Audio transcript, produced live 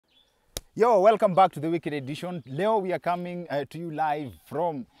Yo, welcome back to the Wicked Edition. Leo we are coming to you live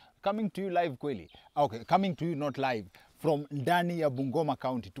kweli. Okay, coming to you not live from ndani ya Bungoma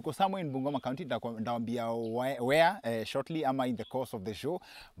County. Tuko somewhere in Bungoma County, ndawambia where shortly ama in the course of the show,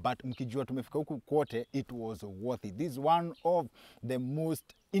 but mkijua tumefika huku kote, it was worth it. This is one of the most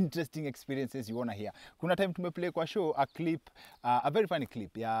interesting experiences you wanna hear. Kuna time tumeplay kwa show a clip, a very funny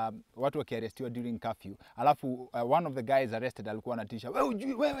clip ya watu wakiarestiwa during curfew. Alafu one of the guys arrested alikuwa anatisha,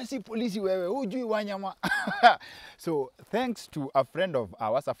 wewe si polisi wewe, hujui Wanyama. So thanks to a friend of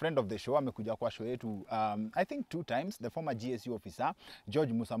ours, a friend of the show, amekuja kwa show yetu I think 2 times, the former GSU officer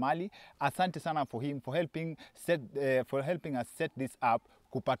George Musamali. Asante sana for him for helping us set this up,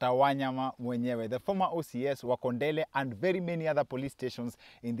 kupata Wanyama mwenyewe, the former OCS wa Kondele and very many other police stations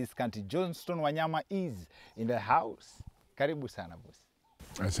in this country. Johnstone Wanyama is in the house. Karibu sana boss.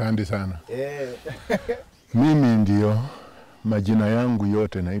 Asante sana. Mimi ndio majina yangu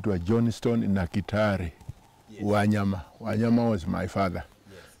yote naitwa Johnstone na Kitare. Yes. Wanyama. Wanyama was my father.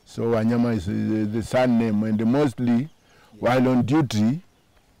 Yes. So Wanyama is the son name, and mostly, yes, while on duty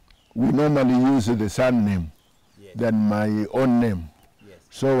we normally use the son name, yes, than my own name. Yes.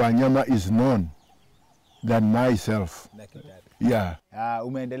 So Wanyama is known than myself. Yeah.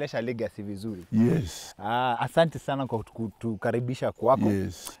 Umeendelesha legacy vizuri. Yes. Asante sana kwa kutukaribisha kwako.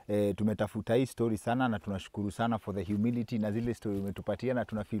 Yes. Tumetafuta hii story sana na tunashukuru sana for the humility na zile story umetupatia, na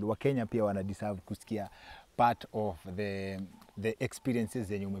tunafeel wa Kenya pia wana deserve kusikia part of the experiences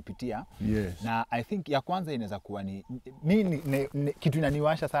zenye umepitia. Yes. Na I think ya kwanza inaweza kuwa ni kitu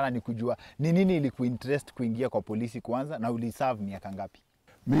inaniwasha sana ni kujua ni nini ilikuinterest kuingia kwa polisi kwanza, na uliserve miaka ngapi?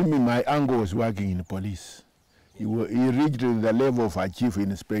 Mimi, my uncle was working in police. He reached the level of a chief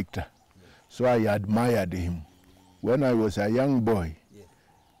inspector. So I admired him. When I was a young boy,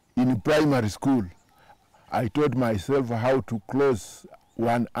 in primary school, I taught myself how to close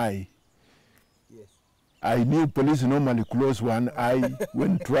one eye. Yes. I knew police normally close one eye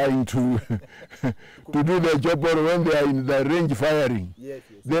when trying to do the job, or when they are in the range firing. Yes,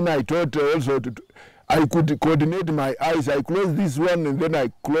 yes. Then I taught also I could coordinate my eyes. I close this one and then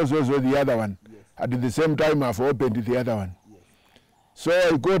I close also the other one. Yes. At the same time I've opened the other one. Yes. So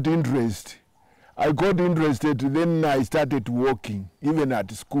I got interest. Then I started walking, even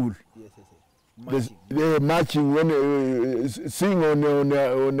at school. Yes, yes, yes. The marching, when seeing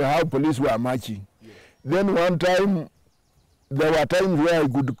on how police were marching. Yes. Then one time, there were times where I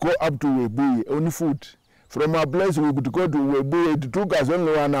could go up to Webuye on foot. From a place we could go to Webuye. It took us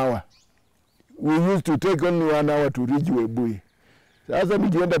only 1 hour. We used to take only 1 hour to reach Webuye. Sasa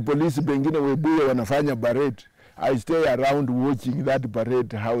nikienda polisi pengine Webuye wanafanya parade, I stay around watching that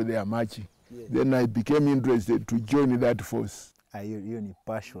parade, how they are marching. Yes. Then I became interested to join that force. Hiyo ni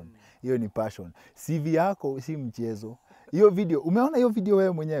passion. Hiyo ni passion. CV yako si mchezo. Hiyo video, umeona hiyo video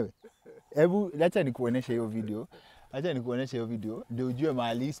wewe mwenyewe? Hebu acha nikuoneshe hiyo video. Ndio ujue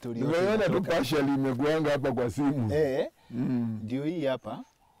mahali history yote. Umeona tu partially imekuanga hapa kwa simu. Ndio hii hapa.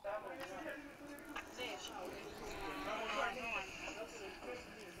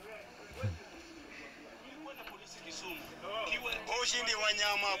 Ushindi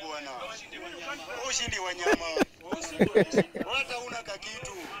Wanyama bwana. Ushindi Wanyama. Hata una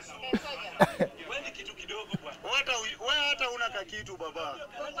kakitu. Wewe ni kitu kidogo bwana. Wewe hata una kakitu baba.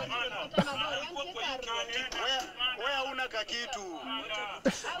 Wewe una kakitu.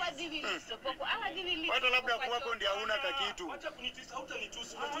 Hata labda kwako ndio una kakitu. Acha kunitisa,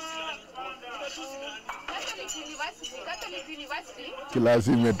 hautanitusi. Catholic University.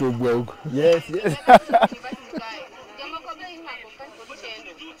 Kilasi imetubwa huko. Yes, yes.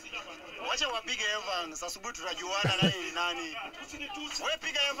 Wacha wapige Evans, asubuhi tutajuana naye ni nani. Wewe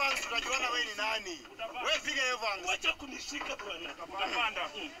piga Evans, tutajuana wewe ni nani. Wewe piga Evans. Wacha kunishika bwana. Utapanda.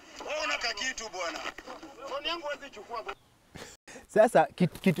 Wewe una kakitu bwana. Phone yangu wazi chukua. Sasa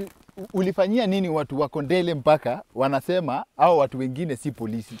kitu ulifanyia nini watu wa Kondele mpaka wanasema au watu wengine si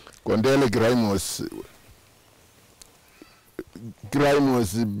polisi? Kondele crime was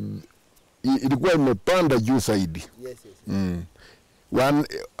ilikuwa imepanda juu zaidi. Yes, yes.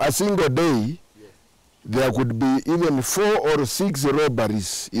 A single day, yes, there could be even 4 or 6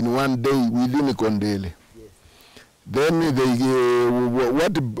 robberies in one day within Kondele. Yes. Then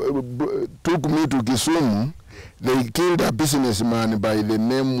what took me to Kisumu, yes, they killed a businessman by the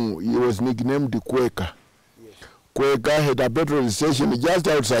name, he was nicknamed Kweka. Yes. Kweka had a petrol station just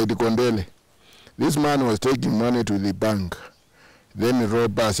outside Kondele. This man was taking money to the bank. Then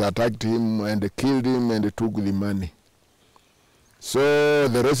robbers attacked him and killed him and took the money. So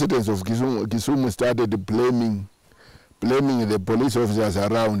the residents of Kisumu started blaming the police officers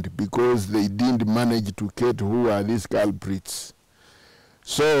around because they didn't manage to get who are these culprits.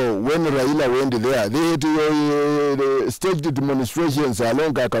 So when Raila went there, they had staged demonstrations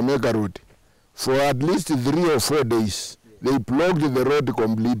along Kakamega Road for at least 3 or 4 days. They blocked the road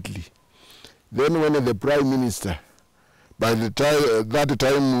completely. Then when the Prime Minister, by the time, that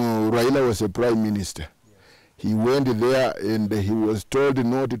time Raila was a Prime Minister, he went there and he was told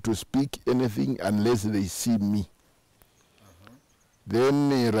not to speak anything unless they see me.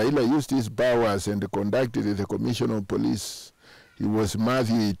 Then Raila used his powers and conducted the Commissioner of Police. He was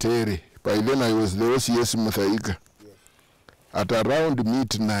Matthew Itere. By then I was the OCS Muthaika. At around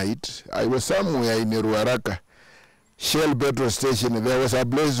midnight, I was somewhere in Ruaraka, Shell petrol station. There was a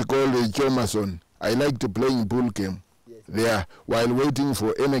place called Johnstone. I liked playing pool game there while waiting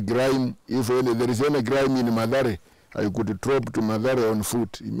for any crime. If there is any crime in Madare, I could drop to Madare on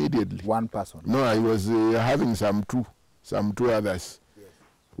foot immediately. One person? No, I was having some two others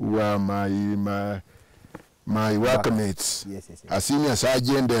who were my workmates. A senior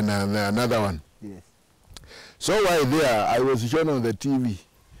sergeant and another one. So while there, I was shown on the TV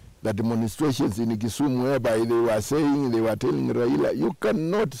the demonstrations in Kisumu whereby they were telling Raila, you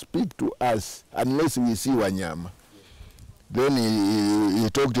cannot speak to us unless we see Wanyama. Then he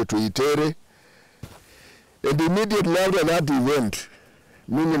talked to Itere. And immediately after that event,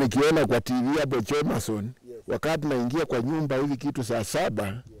 mimi nikiona kwa TV hapo Johnstone, wakati naingia kwa nyumba hivi kitu saa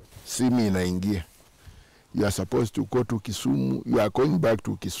 7, simu inaingia. You are supposed to go to Kisumu, you are going back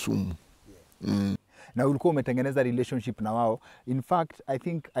to Kisumu. Na ulikuwa umetengeneza relationship na wao. In fact, I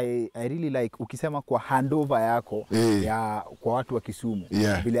think I really like ukisema kwa handover yako ya kwa watu wa Kisumu.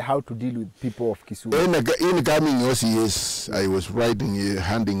 Vile how to deal with people of Kisumu. In coming OCS, I was writing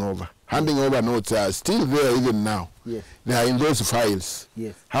handing over notes are still there even now. They are in those files.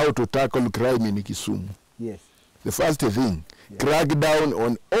 How to tackle crime in Kisumu. The first thing, crack down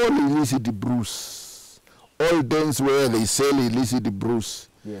on all illicit brews. All dens where they sell illicit brews.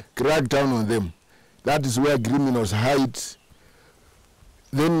 Crack down on them. That is where criminals hide.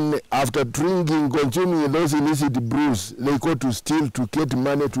 Then after drinking, consuming those illicit brews, they go to steal to get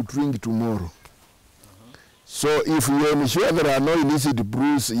money to drink tomorrow. So if you ensure there are no illicit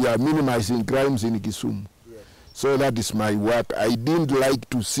brews, you are minimizing crimes in Kisumu. So that is my work. I didn't like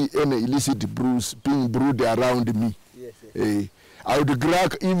to see any illicit brews being brewed around me. I would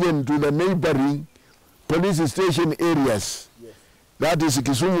crack even to the neighboring police station areas. That is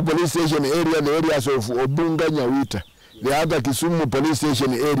Kisumu police station area, the areas of Obunga, Nyawita, the other Kisumu police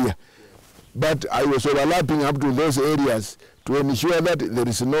station area. But I was overlapping up to those areas to ensure that there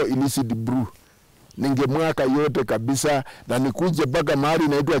is no illicit brew. Ningemwaka yote kabisa na nikuje mpaka mahali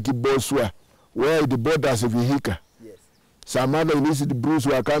inaitwa Kiboswa, where the borders of Vihiga. Some other illicit brews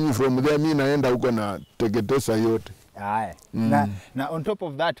were coming from there, mi naenda huko na teketesa yote. Na on top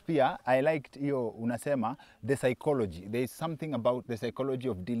of that pia, I liked hiyo unasema the psychology. There is something about the psychology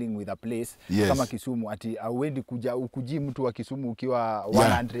of dealing with a place kama Kisumu. Ati auendi ukuji mtu wa Kisumu ukiwa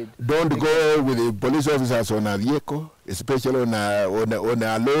 100. Don't go with the police officers on a vehicle, especially on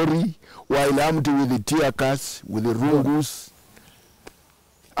a lorry, while armed with the tear gas, with the rungus,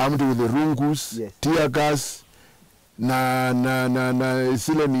 tear gas, na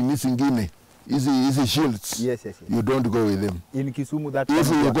sile nini singine. Easy shields. You don't go with them. In Kisumu, that if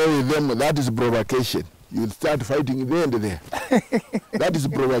you go with them, that is provocation. You start fighting there and there. That is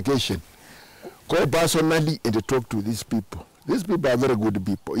provocation. Go personally and talk to these people. These people are very good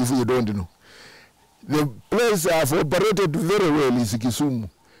people, if you don't know. The place I've operated very well is Kisumu,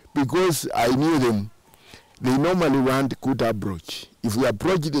 because I knew them. They normally want good approach. If you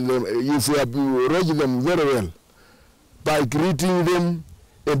approach them, if you approach them very well, by greeting them,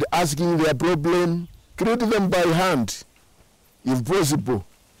 and asking their problem, greet them by hand. If possible,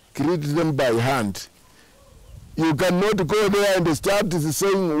 greet them by hand. You cannot go there and start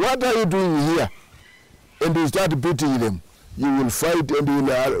saying, what are you doing here? And you start beating them. You will fight and you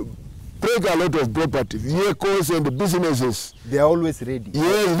will break a lot of property, vehicles and businesses. They are always ready.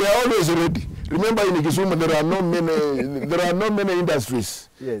 Yes, they are always ready. Remember in Kisumu, there are no many industries.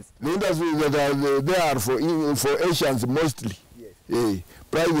 The industries that are there are for Asians mostly.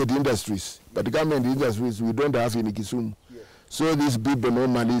 Private industries, but government industries we don't have in Kisumu. So these people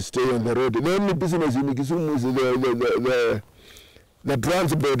normally stay on the road. The only business in Kisumu is the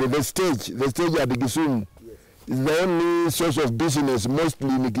transport, the stage at Kisumu. Is the only source of business mostly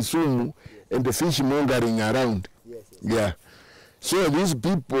in Kisumu, and the fishmongering around. So these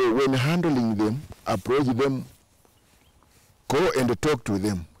people, when handling them, approach them, go and talk to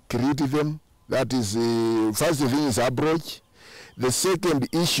them, greet them. That is first thing is approach. The second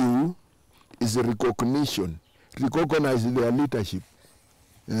issue is recognition. Recognize their leadership.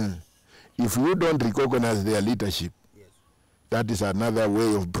 If you don't recognize their leadership, That is another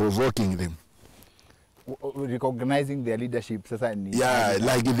way of provoking them. Recognizing their leadership. Yeah,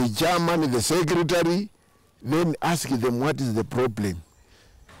 like the chairman, the secretary, then ask them what is the problem.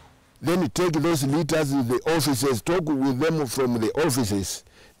 Then take those leaders to the offices, talk with them from the offices.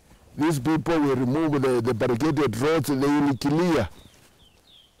 These people will remove the barricaded roads, they will clear.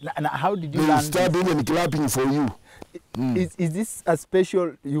 Now, how did you they learn start this? even clapping for you. Is this a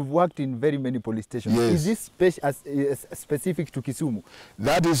special, you've worked in very many police stations. Yes. Is this specific to Kisumu?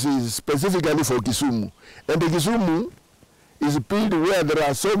 That is specifically for Kisumu. And the Kisumu is built where there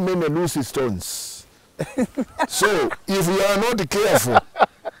are so many loose stones. So if you are not careful,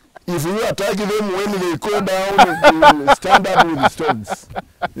 if you attack them when they go down, they will stand up with the stones.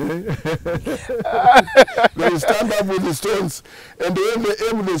 They will stand up with the stones. And when they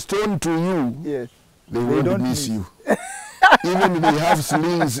aim the stone to you, Yes. they won't miss you. Even they have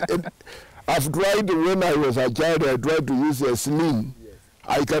slings. And I've tried, when I was a child, I tried to use a sling. Yes.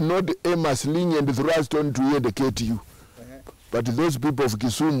 I cannot aim a sling and throw a stone to educate you. But those people of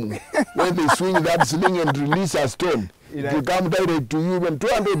Kisumu, when they swing that sling and release a stone, it will come direct to you even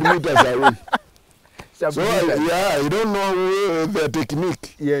 200 meters away. So, I don't know their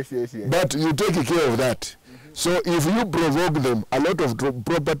technique. Yes. But you take care of that. So if you provoke them, a lot of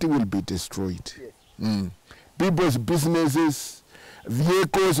property will be destroyed. Yes. People's businesses,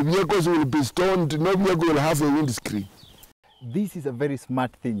 vehicles will be stoned, no vehicle will have a windscreen. This is a very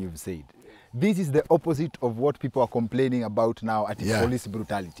smart thing you've said. This is the opposite of what people are complaining about now at police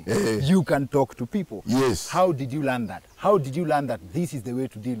brutality. You can talk to people. Yes. How did you learn that? How did you learn that this is the way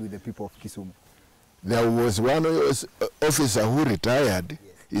to deal with the people of Kisumu? There was one officer who retired.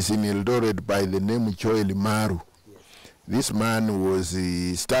 Is in Eldoret by the name Joel Maru. Yes. This man was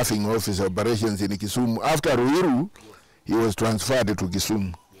the staffing officer operations in Kisumu. After Ruiru, he was transferred to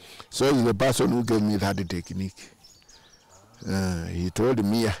Kisumu. So he's the person who gave me that technique. He told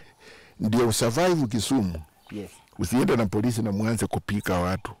me, ndio survive Kisumu. Yes. Usiende na polisi na mwanze kupika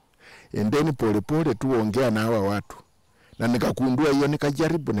watu. And then pole pole tu ongea na hawa watu. Na nikakundua hiyo,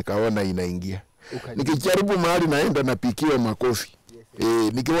 nikajaribu, nikaona inaingia. Nikijaribu mahali naenda napikiwa makofi.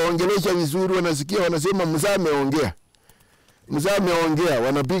 Nikiwaongelesha vizuri wanasikia, wanasema mzaa ameongea. Mzaa ameongea,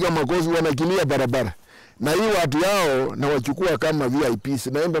 wanapiga makofi, wanakilia barabara. Na hii watu yao na wachukua kama VIPs.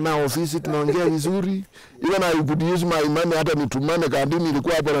 Naenda na ofisi, tunaongea vizuri. Even I could use my money, hata nitumane kandini,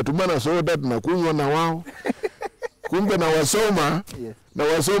 ilikuwa hapo natumana soda, tunakunywa na wao. Kumbe na wasoma, na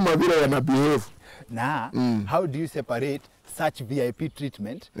wasoma vile wana behave. Now, how do you separate such VIP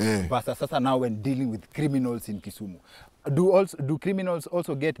treatment versus sasa now when dealing with criminals in Kisumu? Do criminals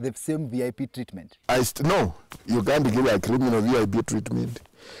also get the same VIP treatment? No, you can't give a criminal VIP treatment.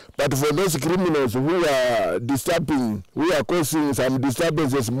 But for those criminals who are disturbing, who are causing some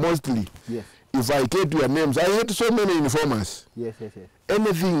disturbances mostly, if I get your names, I had so many informers. Yes.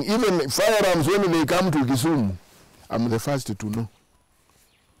 Anything, even firearms, when they come to Kisumu, I'm the first to know.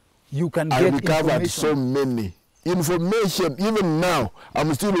 You can get I recovered so many information. Even now,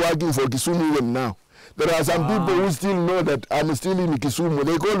 I'm still working for Kisumu even now. There are some people who still know that I'm still in Kisumu.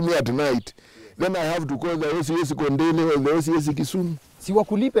 They call me at night. Then I have to call the OCS Kondele or the OCS Kisumu. Si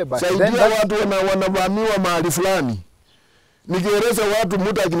wakulipe basi. Saidia watu wanavamiwa mahali fulani. Nikieleza watu,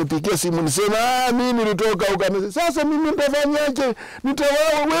 mtu akinipigia simu nisema, mimi nilitoka ukaniambia, sasa mimi nitafanyaje?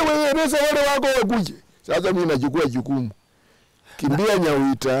 Wewe eleza wale wako wakuje. Sasa mimi nachukua jukumu. Kimbia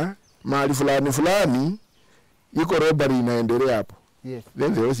Nyawita mahali fulani iko robbery inaendelea hapo. Yes.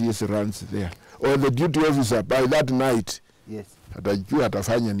 Then the OCS runs there. Or the duty officer by that night. Yes. Atajua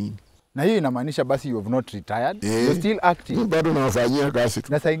atafanya nini. Na hiyo inamaanisha basi you have not retired. You're still active. Bado nawafanyia kazi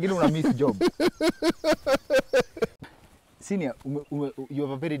tu. Na saa ingine una miss job. Senior, you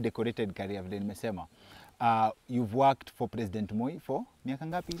have a very decorated career vile nimesema. You've worked for President Moi for miaka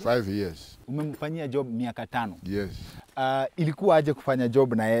ngapi? 5 years. Umemfanyia job miaka 5. Yes. Ilikuwa aje kufanya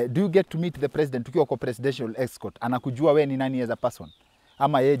job na yeye? Do you get to meet the president ukiwa kwa presidential escort? Anakujua wewe ni nani as a person?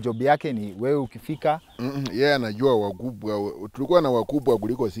 Ama yeye job yake ni wewe ukifika? Yeye anajua wakubwa. Tulikuwa na wakubwa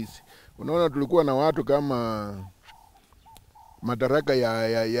kuliko sisi. Unaona tulikuwa na watu kama madaraka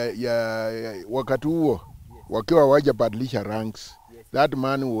ya wakati huo wakiwa hawajabadilisha ranks. That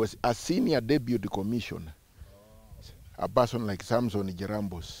man was a senior deputy commissioner. A person like Samson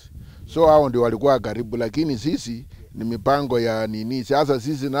Jerambos. So hao ndio walikuwa karibu, lakini sisi ni mipango ya nini. Sasa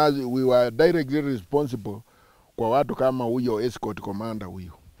sisi we were directly responsible kwa watu kama huyo escort commander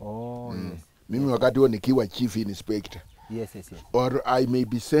huyo. Yes. Mimi wakati huo nikiwa chief inspector. Yes. Or I may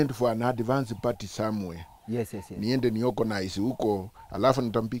be sent for an advance party somewhere. Yes. Niende niorganize huko, alafu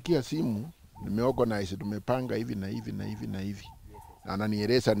nitampikia simu, nimeorganize, tumepanga hivi na hivi na hivi na hivi.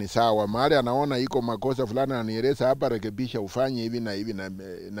 Ananieleza ni sawa. Mahali anaona iko makosa fulani ananieleza hapa rekebisha ufanye hivi na hivi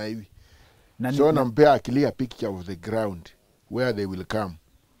na hivi. So nampea a clear picture of the ground where they will come.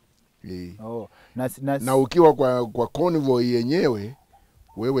 Oh, na ukiwa kwa convoy yenyewe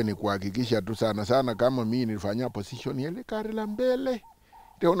wewe ni kuhakikisha tu sana kama mimi nilifanya position ile gari la mbele.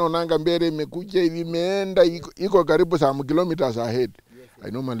 Ndio unaonanga mbele imekuja hivi imeenda iko karibu some kilometers ahead.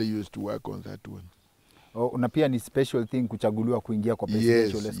 I normally used to work on that one. Oh, na pia ni special thing kuchaguliwa kuingia kwa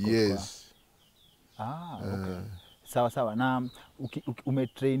presidential escort. Yes. Okay. Sawa. Na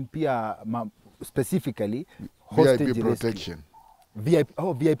umetrain pia specifically hostage VIP protection.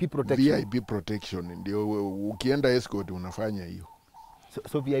 VIP protection. VIP protection ndio ukienda escort unafanya hiyo.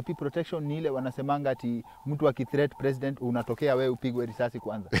 So VIP protection ni ile wanasemanga ati mtu akithreat president unatokea wewe upigwe risasi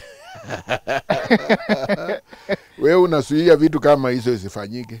kwanza. Wewe unasuia vitu kama hizo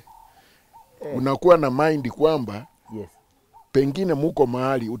isifanyike. Unakuwa na mind kwamba pengine muko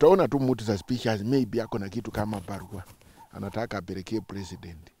mahali utaona tu mtu suspicious maybe ako na kitu kama barua anataka apelekee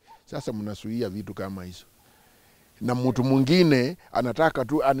president. Sasa mnasuia vitu kama hizo. Na mtu mwingine anataka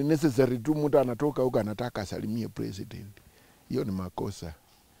tu unnecessary tu mtu anatoka huko anataka asalimie president. Hiyo ni makosa.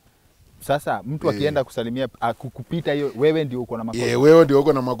 Sasa mtu akienda kusalimia kukupita hiyo wewe ndio uko na makosa. Wewe ndio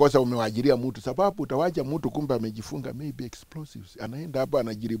uko na makosa umewajiria mtu sababu utawaja mtu kumbe amejifunga maybe explosives. Anaenda hapa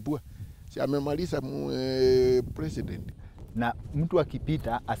anajiribua. Si amemaliza president. Na mtu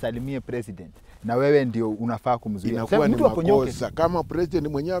akipita asalimie president na wewe ndio unafaa kumzuia. Inakuwa ni makosa kama president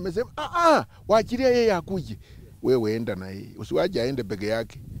mwenyewe amesema waachilia yeye akuje. Wewe enda na yeye. Usiwaje aende peke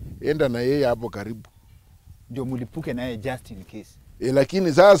yake. Enda na yeye hapo karibu. Ndio mlipuke na yeye just in case.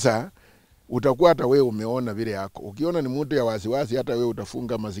 Lakini sasa utakuwa hata wewe umeona vile yako. Ukiona ni mtu ya wasiwasi hata wewe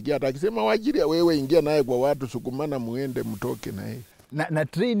utafunga masikio hata akisema waachilia wewe ingia naye kwa watu sukumana muende mtoke na yeye. Na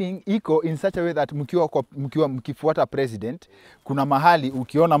training iko in such a way that mkifuata president kuna mahali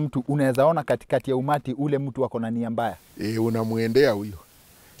ukiona mtu unaweza ona katikati ya umati ule mtu wako na nia mbaya. Unamuendea huyo.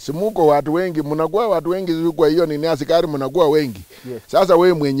 Simuko watu wengi mnakuwa watu wengi kwa hiyo ni askari mnakuwa wengi. Sasa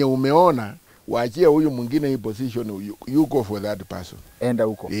wewe mwenye umeona waachie huyu mwingine hii position you go for that person. Enda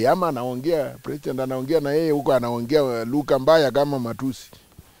huko. Ama anaongea president anaongea na yeye huko anaongea lugha mbaya kama matusi.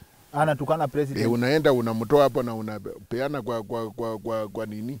 Anatukana president. Unaenda unamtoa hapo na unapeana kwa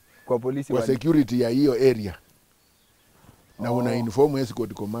nini? Kwa polisi kwa security ya hiyo area. Na una inform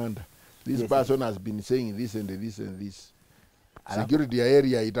escort commander. This person has been saying this and this and this. Security ya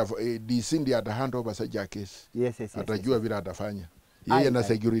area DC ndiye atahand over such a case. Yes. Atajua vile atafanya. Yeye na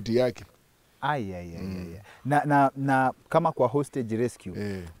security yake. Na kama kwa hostage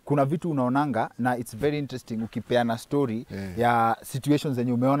rescue kuna vitu unaonanga na it's very interesting ukipeana story ya situations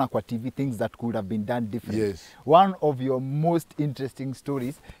zenye umeona kwa TV, things that could have been done different. One of your most interesting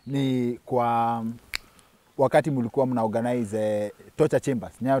stories ni kwa wakati mlikuwa mna organize torture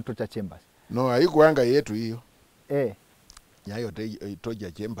chambers, Nyayo torture chambers. No, haikuanga yetu hiyo. Nyayo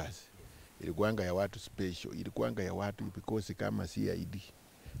torture chambers ilikuanga ya watu special, ilikuanga ya watu because kama CID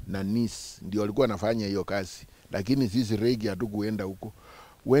na NIS ndio walikuwa nafanya hiyo kazi, lakini sisi regi hatukuenda huko.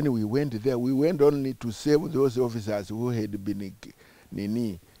 When we went there we went only to save those officers who had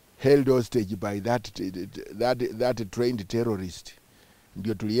been held hostage by that trained terrorist.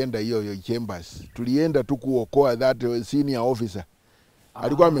 Ndio tulienda hiyo chambers, tulienda tu kuokoa that senior officer.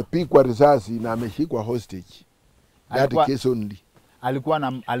 Alikuwa amepigwa risasi na ameshikwa hostage. That case only.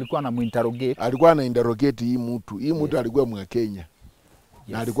 Alikuwa na muinterrogate. Alikuwa na interrogate hii mtu. Hii mtu alikuwa mwa Kenya.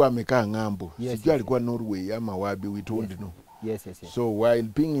 Na alikuwa amekaa ngambo. Sijui alikuwa Norway ama wapi, we don't know. So while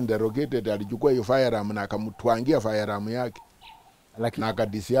being interrogated alichukua hiyo firearm na akamtwangia firearm yake. Na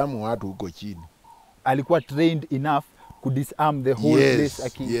akadisarm watu huko chini. Alikuwa trained enough to disarm the whole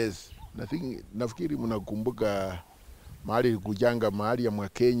place. Yes. Nafikiri mnakumbuka mahali kujanga mahali ya mwa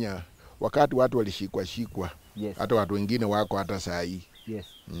Kenya wakati watu walishikwa. Hata watu wengine wako hata saa hii. Yes.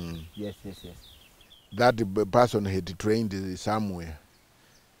 That person had trained somewhere.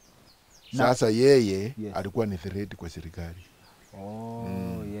 Sasa yeye alikuwa ni threat kwa serikali.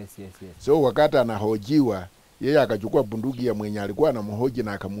 So wakati anahojiwa yeye akachukua bunduki ya mwenye alikuwa anamhoji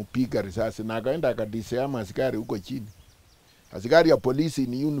na akamupiga risasi na akaenda akadisarm askari huko chini. Askari ya polisi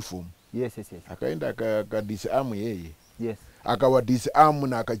ni uniform. Akaenda akadisarm yeye. Akawadisarm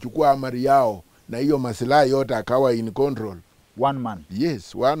na akachukua amari yao na hiyo masilaha yote akawa in control. One man.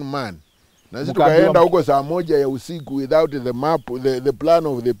 Yes, one man. Na sisi tukaenda huko saa 1 ya usiku without the map, the plan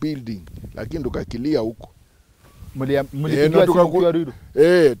of the building. Lakini tukakilia huko.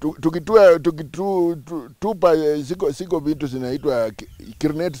 Tukitupa siko vitu zinaitwa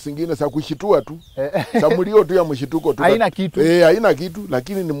kirnet zingine za kushitua tu. Samulio tu ya mshituko tu. Haina kitu. Haina kitu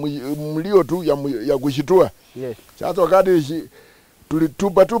lakini ni mlio tu ya kushitua. Sasa wakati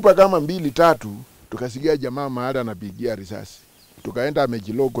tulitupa kama 2-3, tukasikia jamaa mahali anapigia risasi. Tukaenda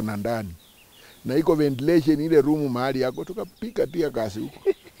amejiloko na ndani. Na iko ventilation ile room mahali yako, tukapika tia kasi huko.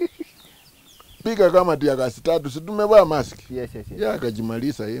 Pika kama tia kasi 3, si tumevaa mask. Yes. Ya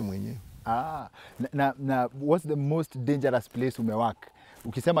akajimaliza yeye mwenyewe. Na what's the most dangerous place umework?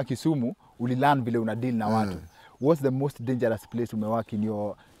 Ukisema Kisumu, ulilearn vile una deal na watu. What's the most dangerous place umework in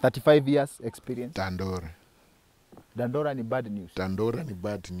your 35 years experience? Dandora. Dandora ni bad news. Dandora ni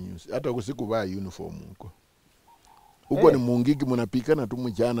bad news. Hata usikuvaa uniform huko. Huko ni Mungiki, mnapikana tu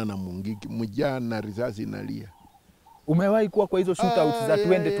mjana na Mungiki. Mjana risasi inalia. Umewahi kuwa kwa hizo shootouts za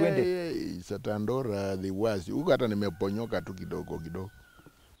 2020? Sa Dandora the worst. Huko hata nimeponyoka tu kidogo.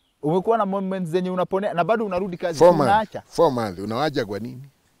 Umekuwa na moments zenye unaponea na bado unarudi kazi, unaacha? 4 months. Unaacha kwa nini?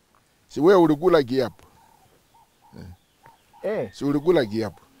 Si wewe ulikula kiapo. Si ulikula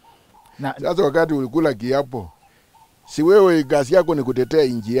kiapo. Sasa wakati ulikula kiapo, si wewe kazi yako ni kutetea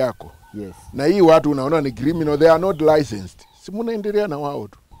inji yako. Yes. Na hii watu unaona ni criminal, they are not licensed. Si munaendelea na wao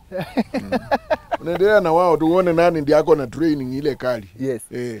tu. Unaendelea na wao tu, uone nani ndiye yako na training ile kali. Yes.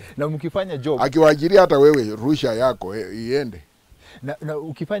 Na mkifanya job, akiwaajiria hata wewe rusha yako iende. Na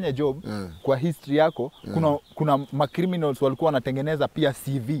ukifanya job kwa history yako, kuna criminals walikuwa wanatengeneza pia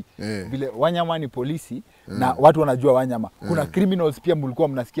CV. Vile Wanyama ni polisi na watu wanajua Wanyama. Kuna criminals pia mlikuwa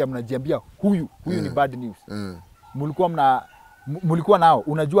mnasikia mnajiambia huyu ni bad news. Mulikuwa nao,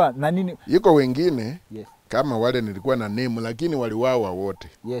 unajua na nini? Yuko wengine kama wale nilikuwa na name, lakini waliwawa wote.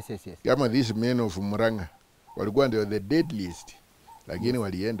 Yes. Kama these men of Muranga walikuwa ndio the deadliest, lakini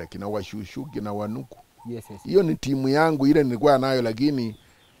walienda kina Washushu kina Wanuku. Yes. Hiyo ni timu yangu ile nilikuwa nayo, lakini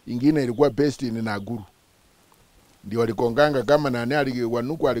ingine ilikuwa best ni Naguru. Ndio walikonganga kama nani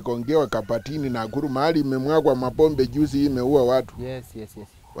Wanuku alikongewa Kapatini na Naguru mahali imemwagwa mapombe juzi imeua watu. Yes.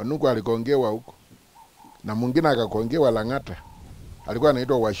 Wanuku alikongewa huko. Na mwingine akakongewa Lang'ata. Alikuwa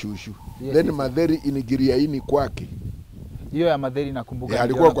anaitwa Washushu. Then Madheri inigiria ini kwake. Hiyo ya Madheri nakumbuka.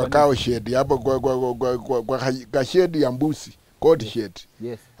 Alikuwa kwa cow shed hapo kwa shed ya mbuzi, cold shed.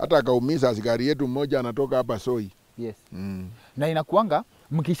 Yes. Hata akaumiza askari yetu mmoja anatoka hapa Soi. Yes. Na inakuanga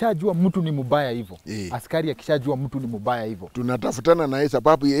mkishajua mtu ni mbaya hivyo. Askari akishajua mtu ni mbaya hivyo, tunatafutana na yeye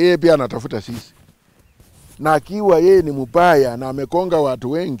sababu yeye pia anatafuta sisi. Na akiwa yeye ni mbaya na amekonga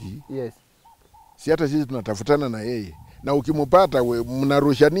watu wengi. Yes. Si hata sisi tunatafutana na yeye. Na ukimpata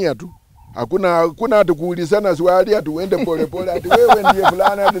mnarushania tu. Hakuna hata kuulizana swali ati uende pole ati wewe ndiye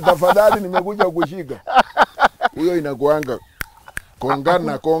fulani ati tafadhali nimekuja kushika. Huyo inakuanga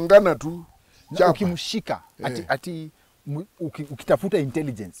kongana tu. Na ukimshika ati ukitafuta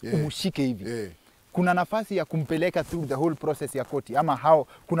intelligence umshike hivi. Kuna nafasi ya kumpeleka through the whole process ya koti ama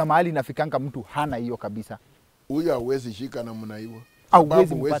kuna mahali inafikanga mtu hana hiyo kabisa. Huyo hawezi shika namna hiyo.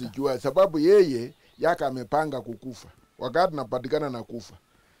 Sababu hawezi jua sababu yeye yaka amepanga kukufa. Wakati napatikana na kufa,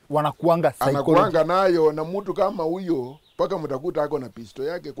 wanakuanga psychology. Anakuanga nayo na mtu kama huyo mpaka mtakuta ako na pisto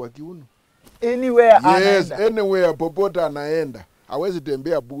yake kwa kiuno. Anywhere anaenda. Anywhere popote anaenda. Hawezi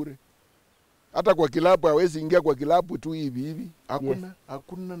tembea bure. Hata kwa kilabu hawezi ingia kwa kilabu tu hivi. Hakuna.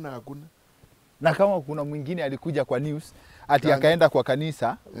 Na kama kuna mwingine alikuja kwa news ati akaenda kwa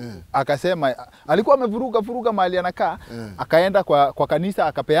kanisa, akasema alikuwa amevuruga mahali anakaa, akaenda kwa kanisa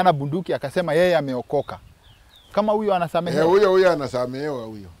akapeana bunduki akasema yeye ameokoka. Kama huyo anasamehewa? Huyo anasamehewa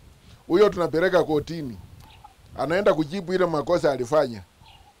huyo. Huyo tunapeleka kotini. Anaenda kujibu ile makosa alifanya.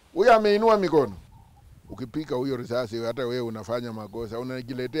 Huyo ameinua mikono. Ukipika huyo risasi hata wewe unafanya makosa,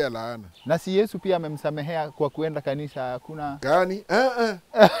 unajiletea laana. Na si Yesu pia amemsamehea kwa kuenda kanisa? Hakuna gani?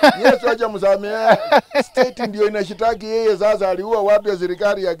 Yesu acha msamehea. State ndio inashitaki yeye sasa aliua watu ya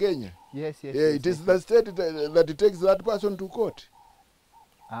serikali ya Kenya. Yes. It is the state that takes that person to court.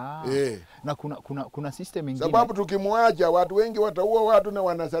 Na kuna system ingine. Sababu tukimwacha watu wengi wataua watu na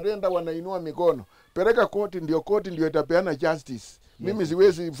wanasarenda wanainua mikono. Peleka koti ndio itapeana justice. Mimi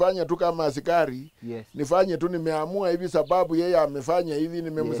siwezi fanya tu kama askari. Nifanye tu nimeamua hivi sababu yeye amefanya hivi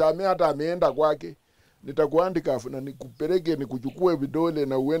nimemsamea hata ameenda kwake. Nitakuandika na nikupeleke nikuchukue vidole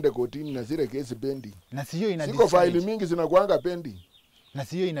na uende kotini na zile kesi pending. Na sio ina siko faili mingi zinakuanga pending. Na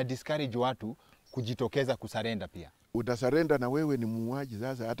sio ina discourage watu kujitokeza kusarenda pia. Utasarenda na wewe ni muuaji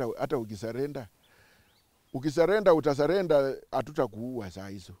sasa hata ukisarenda. Ukisarenda utasarenda hatutakuua saa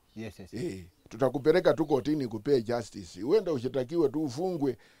hizo. Yes. Tutakupeleka tu kotini kupea justice. Uende ushitakiwe tu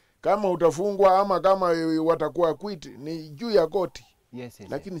ufungwe. Kama utafungwa ama kama watakuwa quit ni juu ya koti. Yes.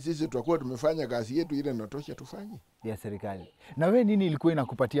 Lakini sisi tutakuwa tumefanya kazi yetu ile inatosha tufanye. Ya serikali. Na wewe nini ilikuwa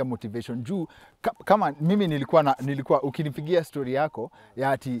inakupatia motivation juu kama mimi nilikuwa ukinipigia story yako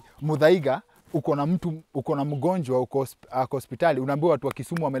ya ati Muthaiga uko na mgonjwa uko hospitali, unaambiwa watu wa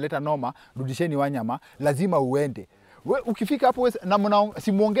Kisumu wameleta noma, rudisheni Wanyama, lazima uende. We ukifika hapo na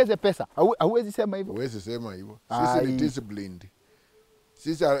simuongeze pesa. Hauwezi sema hivyo. Huwezi sema hivyo. Sisi ni disciplined.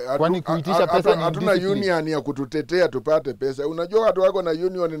 Sisi kwani kuitisha pesa ni hatuna union ya kututetea tupate pesa. Unajua watu wako na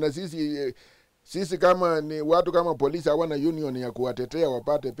union na sisi kama ni watu kama polisi hawana union ya kuwatetea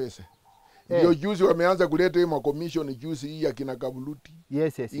wapate pesa. Ndio juzi wameanza kuleta hii commission juzi hii ya kina Kabuluti.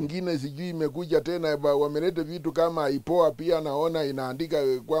 Yes. Ingine sijui imekuja tena wameleta vitu kama ipoa pia naona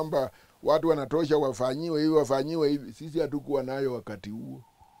inaandika kwamba watu wanatosha wafanyiwe hivi. Sisi hatukuwa nayo wakati huo.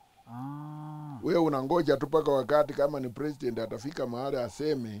 Wewe unangoja tu paka wakati kama ni president atafika mahali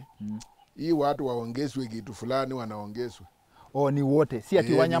aseme hii watu waongezwe kitu fulani wanaongezwe. Ni wote. Si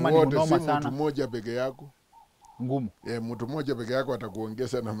ati Wanyama ni mnoma sana. Mtu mmoja peke yako. Ngumu. Mtu mmoja peke yako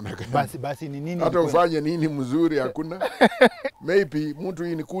atakuongeza namna gani? Basi ni nini? Hata ufanye nini mzuri hakuna. Maybe mtu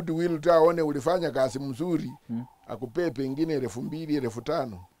ni good will taone ulifanya kazi mzuri akupee pengine 2,000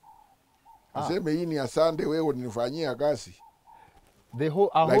 5,000. Aseme hii ni asante wewe unifanyia kazi.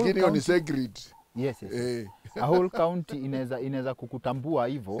 Lakini hiyo ni secret. Yes. A whole county inaweza kukutambua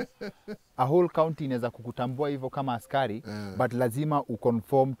hivyo. A whole county inaweza kukutambua hivyo kama askari, but lazima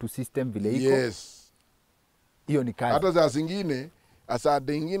uconform to system vile iko. Yes. Hiyo ni kazi. Hata saa zingine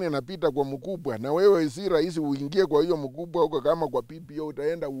asante nyingine napita kwa mkubwa na wewe si rahisi uingie kwa hiyo mkubwa huko kama kwa PPO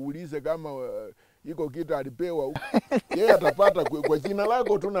utaenda uulize kama iko kitu alipewa huko. Yeye atapata kwa jina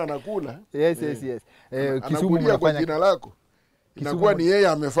lako tu na anakula. Yes. Kisumu mnafanya jina lako. Inakuwa ni yeye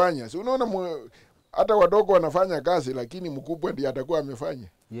amefanya. Si unaona hata wadogo wanafanya kazi lakini mkubwa ndiye atakuwa amefanya.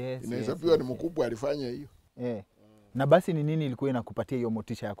 Inahesabiwa ni mkubwa alifanya hiyo. Na basi ni nini ilikuwa inakupatia hiyo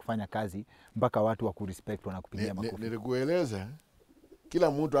motisha ya kufanya kazi mpaka watu wa kurespect wanakupigia makofi? Nilikueleza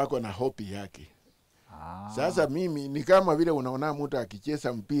kila mtu ako na hobby yake. Sasa mimi ni kama vile unaona mtu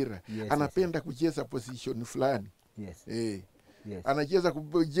akicheza mpira, anapenda kucheza position fulani. Anacheza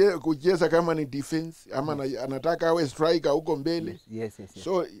kucheza kama ni defense ama anataka awe striker huko mbele.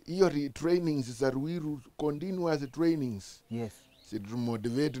 So hiyo trainings za Ruiru, continuous trainings. Si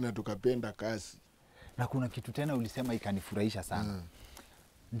motivate na tukapenda kazi. Na kuna kitu tena ulisema ikanifurahisha sana.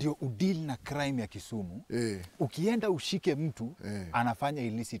 Ndio udeal na crime ya Kisumu. Ukienda ushike mtu anafanya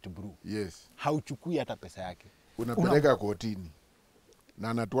illicit brew. Hauchukui hata pesa yake. Unapeleka kotini. Na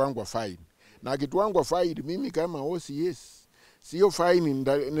anatuangwa fine. Na akituangwa fine mimi kama OCS sio fine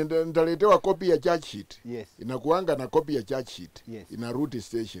ndaletewa copy ya charge sheet. Inakuanga na copy ya charge sheet. Ina route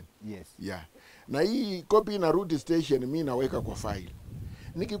station. Na hii copy ina route station mimi naweka kwa file.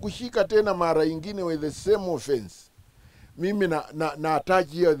 Nikikushika tena mara ingine with the same offense mimi na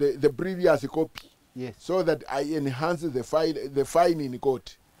attach here the previous copy so that I enhance the fine in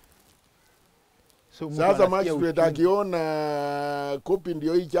court. Sasa magistrate akiona copy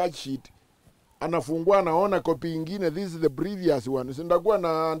ndio hii charge sheet anafungua anaona copy ingine this is the previous one. Sindakuwa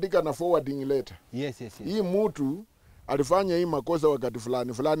naandika na forwarding letter. Hii mtu alifanya hii makosa wakati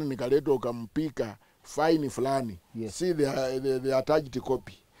fulani nikaletwa ukampika fine fulani. See the attached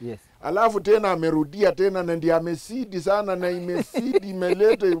copy. Alafu tena amerudia tena na ndiye amesidi sana na imesidi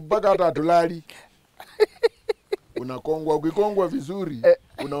imeleta mpaka hata atulali. Ukikongwa vizuri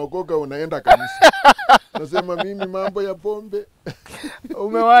unaokoka unaenda kanisa. Nasema mimi mambo ya pombe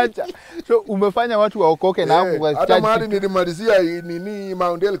umewacha. So umefanya watu waokoke na hapo hata mahali nilimalizia nini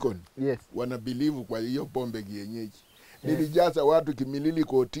Mount Elgon. Wana believe kwa hiyo pombe kienyeji. Nilijaza watu kimilili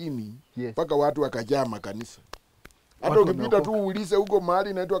kotini mpaka watu wakajaa makanisa. Hata ukipita tu uulize huko mahali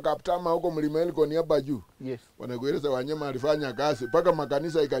inaitwa Kaptama huko Mlima Elgon hapa juu. Wanakueleza Wanyama alifanya kazi mpaka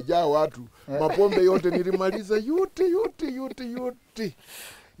makanisa ikajaa watu. Mapombe yote nilimaliza yote.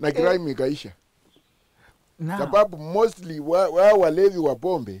 Na crime ikaisha. Sababu mostly wao walevi wa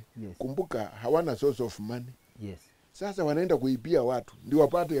pombe kumbuka hawana source of money. Sasa wanaenda kuibia watu ndio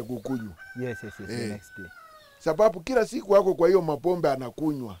wapate ya kukunywa. Next day. Sababu kila siku wako kwa hiyo mapombe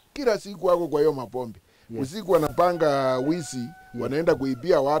anakunywa. Kila siku wako kwa hiyo mapombe. Usiku wanapanga wisi, wanaenda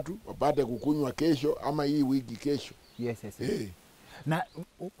kuibia watu, wapate kukunywa kesho ama hii wiki kesho. Na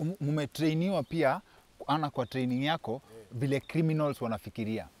mumetrainiwa pia kwa training yako vile criminals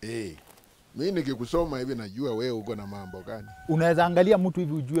wanafikiria. Mimi nikikusoma hivi najua wewe uko na mambo gani. Unaweza angalia mtu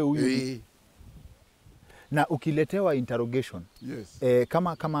hivi ujue huyu. Na ukiletewa interrogation.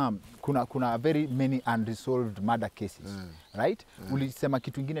 Kama kuna very many unresolved murder cases. Right? Ulisema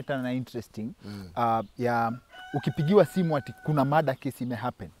kitu kingine tena na interesting. Ya ukipigiwa simu ati kuna murder case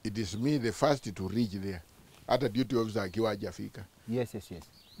imehappen. It is me the first to reach there. Hata duty officer akiwa hajafika.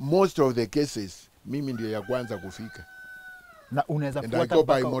 Most of the cases mimi ndio ya kwanza kufika. Na unaweza fuata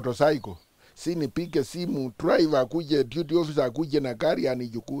by motorcycle. Si nipige simu driver akuje duty officer akuje na gari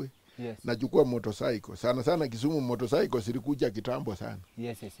anichukue. Nachukua motorcycle. Sana Kisumu motorcycle silikuja kitambo sana.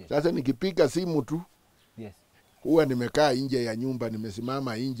 Sasa nikipiga simu tu. huwa nimekaa nje ya nyumba,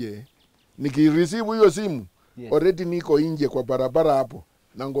 nimesimama nje. Nikireceive hiyo simu, already niko nje kwa barabara hapo.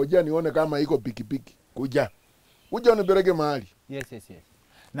 Na ngojea nione kama iko pikipiki. Kuja unipeleke mahali. Yes.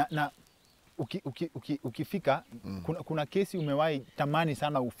 Na ukifika kuna kesi umewahi tamani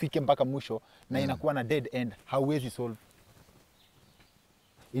sana ufike mpaka mwisho na inakuwa na dead end, hauwezi solve.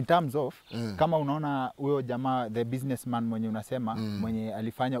 In terms of kama unaona huyo jamaa the businessman mwenye unasema mwenye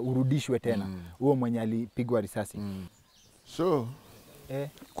alifanya urudishwe tena, huyo mwenye alipigwa risasi. So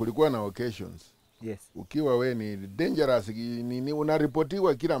kulikuwa na occasions. Yes. Ukiwa we ni dangerous ni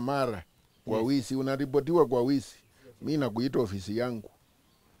unaripotiwa kila mara kwa wisi, unaripotiwa kwa wisi. Mimi nakuita ofisi yangu.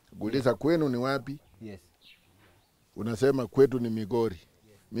 Kuuliza kwenu ni wapi? Yes. Unasema kwetu ni Migori.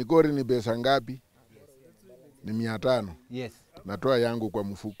 Migori ni pesa ngapi? Ni 500. Yes. Natoa yangu kwa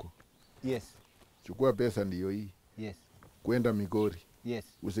mfuko. Yes. Chukua pesa ndiyo hii. Yes. Kwenda Migori. Yes.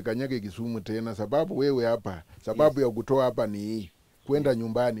 Usikanyage Kisumu tena sababu wewe hapa. Sababu ya kutoa hapa ni hii. Kwenda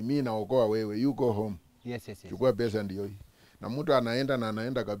nyumbani, mimi naokoa wewe, you go home. Yes. Chukua pesa ndiyo hii. Na mtu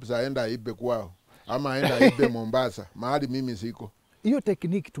anaenda kabisa, aenda aibe kwao. Ama aenda aibe Mombasa, mahali mimi siko. Hiyo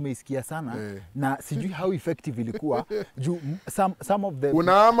technique tumeisikia sana na sijui how effective ilikuwa. Some of the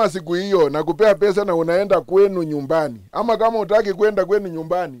unaama siku hiyo na kupea pesa na unaenda kwenu nyumbani. Ama kama utaki kwenda kwenu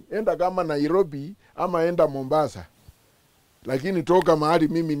nyumbani, enda kama Nairobi ama enda Mombasa. Lakini toka mahali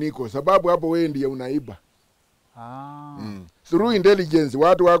mimi niko, sababu hapo wewe ndiye unaiba. Through intelligence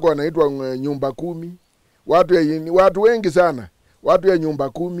watu wako wanaitwa nyumba 10. Watu wengi sana. Watu ya nyumba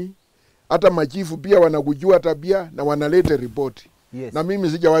 10. Hata machifu pia wanakujua tabia na wanaleta ripoti. Yes. Na mimi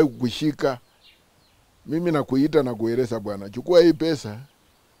sijawahi kukushika. Mimi nakuita na kueleza bwana, chukua hii pesa,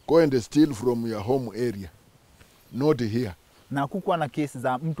 go and steal from your home area. Not here. Na kukuwa na kesi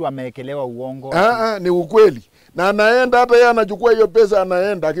za mtu ameekelewa uongo. Ni ukweli. Na anaenda hata yeye anachukua hiyo pesa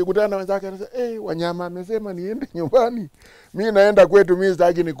anaenda akikutana na wenzake anasema, Wanyama amesema niende nyumbani. Mimi naenda kwetu, mimi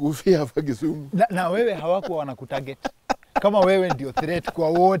sitaki nikufia hapa Kisumu. Na wewe hawakuwa wanakutarget. Kama wewe ndio threat kwa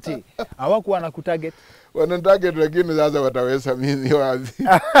wote, hawakuwa wanakutarget. Wanatarget lakini sasa wataweza mimi wapi?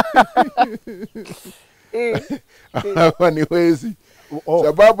 Hapa ni wezi.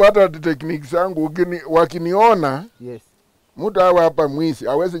 Sababu hata techniques zangu wakiniona, yes, mtu hapa mwisi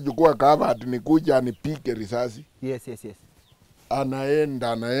hawezi chukua cover ati nikuja anipike risasi. Yes.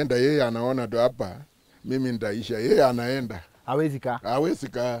 Anaenda yeye anaona tu hapa mimi nitaisha, yeye anaenda. Hawezi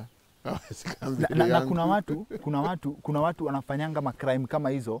kaa. Na kuna watu wanafanyanga macrime kama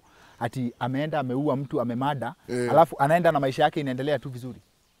hizo, ati ameenda ameua mtu, amemada, alafu anaenda na maisha yake inaendelea tu vizuri.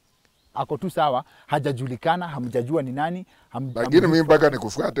 Ako tu sawa, hajajulikana, hamjajua ni nani. Lakini mimi mpaka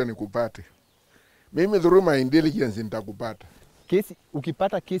nikufuate nikupate. Mimi through my intelligence nitakupata. Kesi,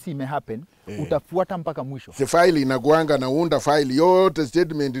 ukipata kesi imehappen, utafuata mpaka mwisho. Si file inakuanga na unda file yote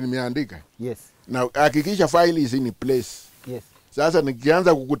statement nimeandika. Yes. Na hakikisha file is in place. Yes. Sasa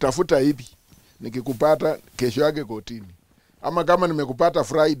nikianza kukutafuta hivi, nikikupata kesho yake kotini. Ama kama nimekupata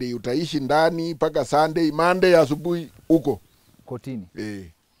Friday utaishi ndani mpaka Sunday, Monday asubuhi uko kotini.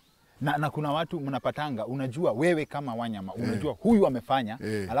 Na kuna watu mnapatanga, unajua wewe kama Wanyama, unajua huyu amefanya,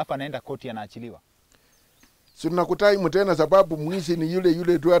 alafu anaenda koti anaachiliwa. Si tunakutai tena sababu mwizi ni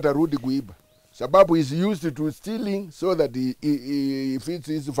yule tu atarudi kuiba. Sababu is used to stealing so that he feeds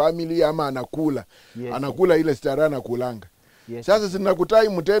his family ama anakula. Yes. Anakula ile stara na kulanga. Yes. Sasa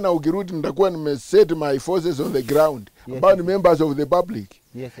sinakutai tena ukirudi nitakuwa nimeset my forces on the ground. Yes. About members of the public.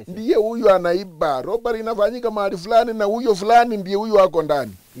 Yes. Ndiye huyu anaiba. Robbery inafanyika mahali fulani na huyo fulani ndiye huyu wako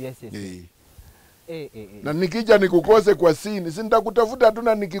ndani. Yes. Na nikija nikukose kwa scene, si nitakutafuta tu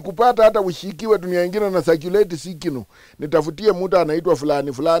na nikikupata hata ushikiwe dunia nyingine na circulate sikino. Nitafutie mtu anaitwa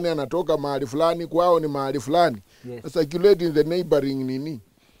fulani anatoka mahali fulani kwao ni mahali fulani. Yes. Na circulate in the neighboring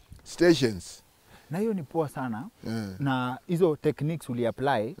stations. Na hiyo ni poa sana. Na hizo techniques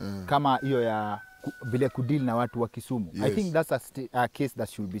uliapply kama hiyo ya vile kudeal na watu wa Kisumu. Yes. I think that's a case that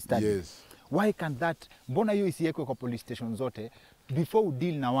should be studied. Yes. Why can that, mbona hiyo isiwekwe kwa police station zote before you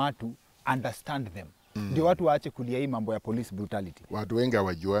deal na watu, understand them. Ndio watu waache kulia hii mambo ya police brutality. Watu wengi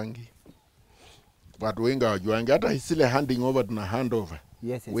hawajuangi. Hata isile handing over tuna hand over.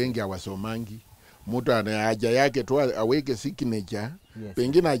 Yes. Wengi hawasomangi. Mtu ana haja yake tu aweke signature. Yes.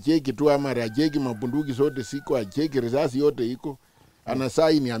 Pengine acheki tu ama acheki mabunduki zote siko, acheki risasi yote iko. Ana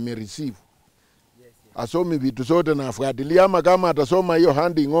sign amereceive. Asomi vitu zote na afuatilia, ama kama atasoma hiyo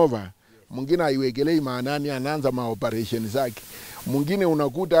handing over, mwingine aiwekelei maanani, anaanza operation zake. Mwingine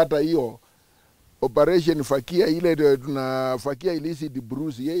unakuta hata hiyo operation fakia ile tunafakia illicit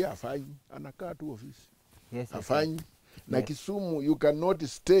bruise, yeye afanyi, anakaa tu ofisi. Yes. Afanyi. Na Kisumu you cannot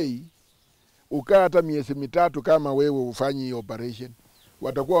stay ukaa hata miezi 3 kama wewe ufanyi operation.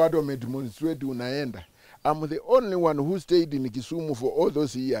 Watakuwa watu wamedemonstrate unaenda. I'm the only one who stayed in Kisumu for all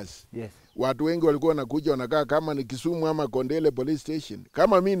those years. Yes. Watu wengi walikuwa wanakuja wanakaa kama ni Kisumu ama Kondele police station.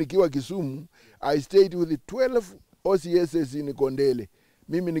 Kama mimi nikiwa Kisumu, I stayed with 12 OCSs in Kondele.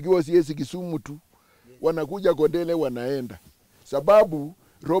 Mimi nikiwa OCS Kisumu tu. Wanakuja Kondele wanaenda. Sababu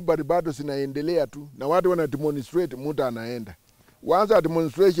robbery bado zinaendelea tu na watu wana demonstrate mtu anaenda. Once a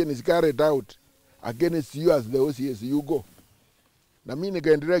demonstration is carried out against you as the OCS, you go. Na mimi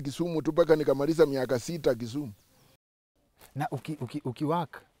nikaendelea Kisumu tu mpaka nikamaliza miaka 6 Kisumu. Na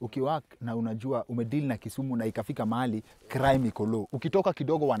ukiwork na unajua umedeal na Kisumu na ikafika mahali crime iko low. Ukitoka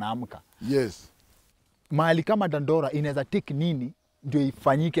kidogo wanaamka. Yes. Mahali kama Dandora inaweza take nini ndio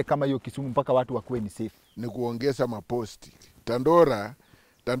ifanyike kama hiyo Kisumu mpaka watu wakuwe ni safe? Ni kuongeza maposti.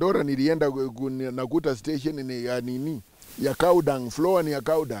 Dandora nilienda nakuta station ni ya nini? Ya Kaudang, floor ni ya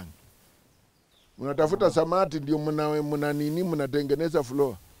Kaudang. Unatafuta samati ndio mna nini mnatengeneza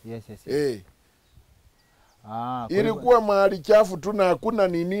floor. Yes. Ilikuwa mahali chafu tu na hakuna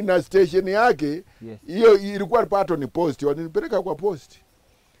nini na station yake. Hiyo ilikuwa pato ni post. Walinipeleka kwa post.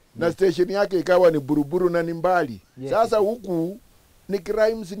 Na station yake ikawa ni buruburu na ni mbali. Sasa huku ni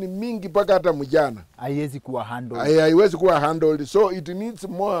crimes ni mingi paka hata mjana. Haiwezi kuwa handled. Haiwezi kuwa handled. So it needs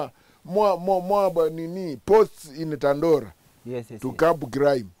more nini posts in Dandora. Yes. To curb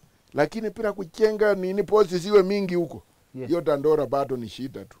crime. Lakini pira kuchenga nini posti siwe mingi huko. Hiyo Dandora bado ni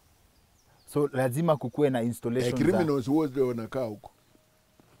shida tu. So lazima kukue na installations. Criminals wote wanakaa huko.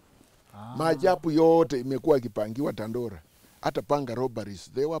 Maajabu yote imekuwa kipangiwa Dandora. Hata panga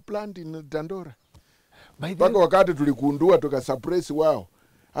robberies they were planned in Dandora. Mpaka wakati tulikundua tukasuppress wao.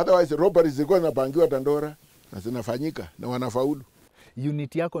 Otherwise robberies zilikuwa zinapangiwa Dandora na zinafanyika na wanafaulu.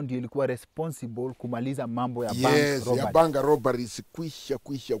 Unit yako ndio ilikuwa responsible kumaliza mambo ya bank robberies. Ya bank robberies kwisha.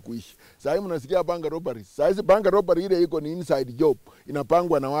 Sasa hivi mnasikia bank robberies. Sasa hizi bank robbery ile iko ni inside job,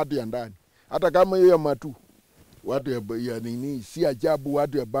 inapangwa na watu ya ndani. Hata kama hiyo ya matu. Watu ya nini si ajabu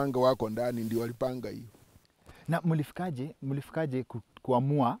watu ya bank wako ndani ndio walipanga hiyo. Na mlifikaje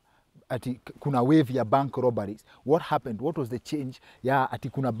kuamua ati kuna wave ya bank robberies? What happened? What was the change? Ya ati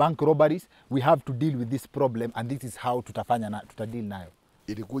kuna bank robberies, we have to deal with this problem and this is how tutadeal nayo.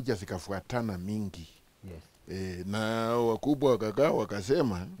 Ilikuja zikafuatana mingi. Yes. Na wakubwa wakakaa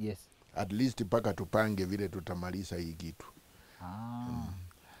wakasema at least paka tupange vile tutamaliza hii kitu.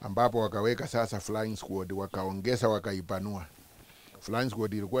 Ambapo wakaweka sasa flying squad, wakaongeza wakaipanua. Flying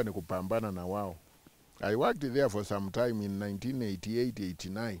squad ilikuwa ni kupambana na wao. I worked there for some time in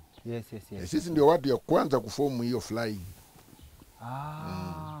 1988-89. Yes. Sisi ndio watu ya kwanza kuform hiyo flying.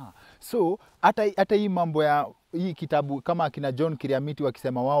 So hata hii mambo ya hii kitabu kama kina John Kiriamiti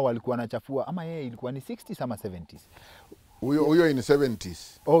wakisema wao walikuwa wanachafua ama yeye ilikuwa ni 60s ama 70s? Huyo in 70s.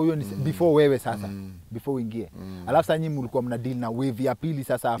 Huyo ni before wewe sasa. Before uingie. Alafu sasa nyinyi mlikuwa mna deal na wave ya pili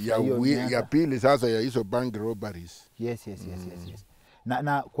sasa after hiyo. Ya pili sasa ya hizo bank robberies. Yes.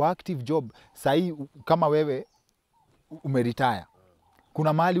 Na kwa active job sahi kama wewe umeretire,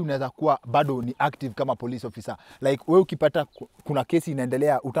 kuna mahali unaweza kuwa bado ni active kama police officer. Like wewe ukipata kuna kesi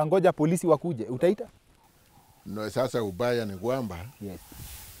inaendelea, utangoja polisi wakuje, utaita? No, sasa ubaya ni kwamba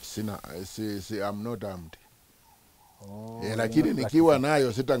I'm not armed. Lakini nikiwa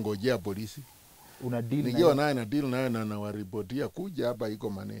nayo sitangojea polisi. Una deal nikiwa nayo na deal nayo na nawaripotia kuja hapa iko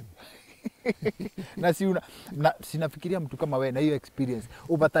maneno. Na sinafikiria mtu kama wewe na hiyo experience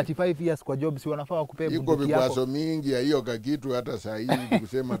over 35 years kwa job, si wanafaa wakupee bunduki yako. Iko vikwazo mingi ya hiyo kakitu hata saa hii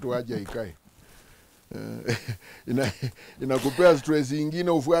kusema tu aje ikae. Inakupea stress nyingine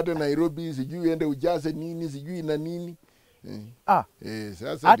ufuate Nairobi, sijui ende ujaze nini, sijui na nini.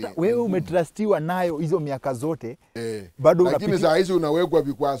 Sasa hata wewe umetrustiwa nayo hizo miaka zote. Bado lakini saa hizi unawekwa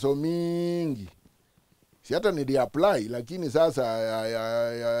vikwazo mingi. Si hata nili apply lakini sasa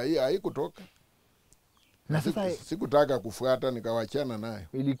haikutoka. Na sasa sikutaka kufuata nikawachana nayo.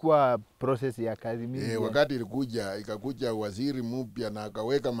 Ilikuwa process ya kazi mingi. Wakati ikakuja waziri mpya na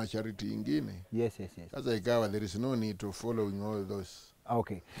akaweka masharti mengine. Yes. Sasa ikawa there is no need to following all those.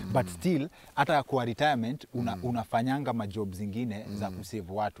 Okay. But still hata kwa retirement unafanyanga majobs zingine za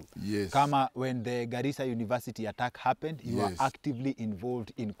kusave watu. Kama when the Garissa University attack happened, you are actively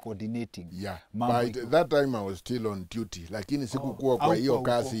involved in coordinating. By that time I was still on duty, lakini sikukuwa kwa hiyo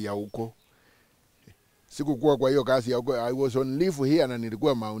kazi ya huko. I was on leave here na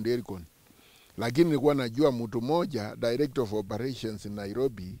nilikuwa Mount Elgon. Lakini nilikuwa najua mtu mmoja, Director of Operations in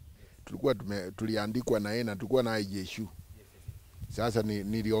Nairobi, tuliandikwa na yeye na tulikuwa na IJSU. Sasa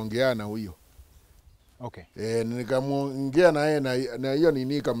niliongea na huyo. Nikamwongea na yeye na hiyo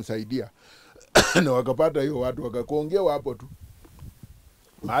nini ikamsaidia. Na wakapata hiyo watu wakakuongea hapo tu.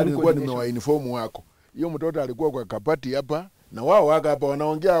 Mahali nilikuwa nimewainform wako. Hiyo mtoto alikuwa kwa kapati hapa Na wao waka hapa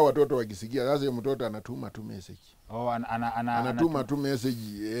wanaongea watoto wakisikia. Sasa yule mtoto anatuma tu message. Oh, anatuma tu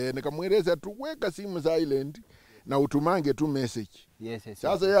message. Nikamweleza tu weka simu silent na utumange tu message. Yes.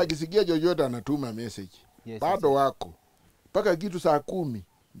 Sasa yeye akisikia chochote anatuma message. Bado wako. Paka kitu saa 10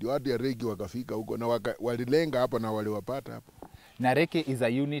 ndio watu ya regi wakafika huko na walilenga hapo na waliwapata hapo. Na reki is a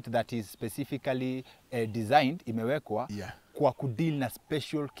unit that is specifically designed, imewekwa kwa kudeal na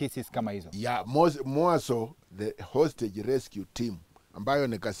special cases kama hizo. More so the hostage rescue team ambayo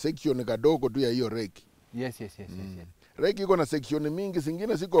ni ka section kadogo tu ya hiyo reki. Yes. Reki iko na section mingi,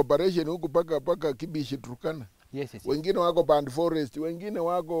 zingine ziko operation huku paka Kibishi Turkana. Yes. Wengine wako Band Forest, wengine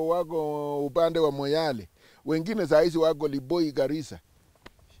wako upande wa Moyale, wengine saa hizi wako Liboi Garissa.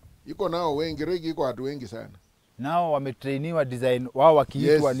 Iko nao wengi, reki iko watu wengi sana. Nao wametrainiwa design, wao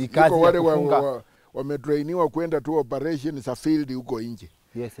wakiitwa ni kazi ya kufunga. Wametrainiwa kwenda tu operation za field huko nje.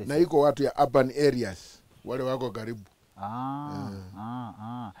 Yes. Na iko watu ya urban areas, wale wako karibu.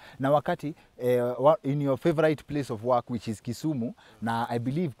 Na wakati in your favorite place of work which is Kisumu, na I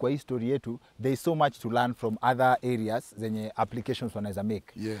believe kwa history yetu there is so much to learn from other areas zenye applications wanaweza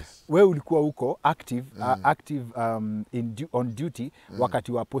make. Yes. Wewe ulikuwa huko active on duty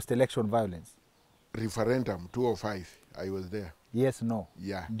wakati wa post election violence. Referendum 205 I was there. Yes, no.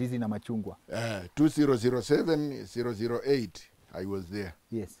 Yeah. Ndizi na machungwa. 2007-008 I was there.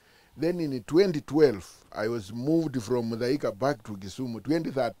 Yes. Then in 2012 I was moved from Mudhaika back to Kisumu.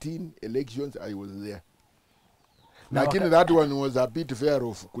 2013 elections I was there. Lakini that one was a bit fair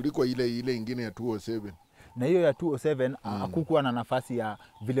off kuliko ile ingine ya 207. Na hiyo ya 207 hakukuwa na nafasi ya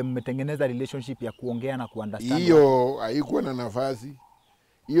vile mmetengeneza relationship ya kuongea na kuunderstand. Hiyo haikuwa na nafasi.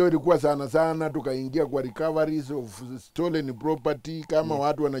 Hiyo ilikuwa sana tukaingia kwa recoveries of stolen property kama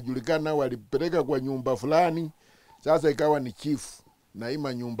watu wanajulikana walipeleka kwa nyumba fulani. Sasa ikawa ni chief na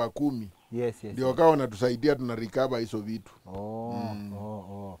ima nyumba 10. Yes. Ndio wakawa wanatusaidia tuna recover hizo vitu.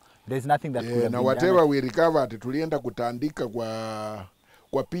 There's nothing that could have na been whatever done. we recovered tulienda kutandika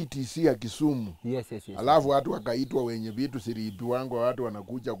kwa PTC ya Kisumu. Yes. Alafu watu wakaitwa wenye vitu siripi wangu, watu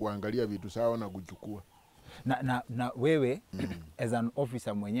wanakuja kuangalia vitu sawa na kuchukua. Na wewe as an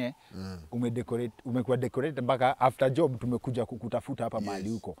officer mwenye umekuwa decorate mpaka after job tumekuja kukutafuta hapa mahali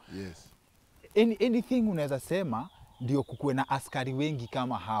huko. Yes. Anything unaweza sema ndio kukuwe na askari wengi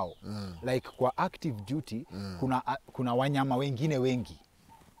kama hao. Like kwa active duty kuna wanyama wengine wengi.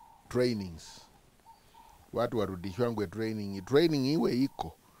 Trainings. Watu warudishwangwe training. Training iwe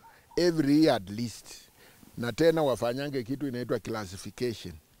iko every year at least. Na tena wafanyange kitu inaitwa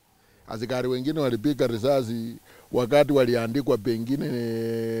classification. Askari wengine walipiga risasi wakati waliandikwa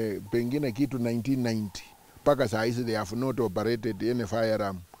pengine kitu 1990. Paka saa hizi they have not operated any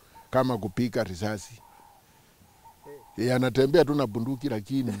firearm kama kupika risasi. Anatembea tu na bunduki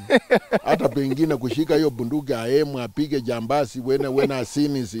lakini hata pengine kushika hiyo bunduki aemu apige jambasi wena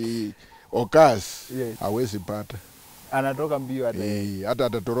asini si okas hawezi pata. Anatoka mbio hata. Hata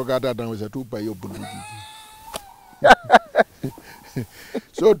atatoroka hata anaweza tupa hiyo bunduki.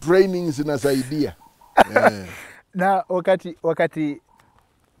 So training zinasaidia. Na wakati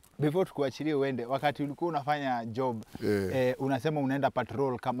before tukuachilie uende, wakati ulikuwa unafanya job unasema unaenda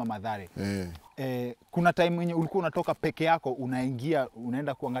patrol kama Mathare. Kuna time yenye ulikuwa unatoka peke yako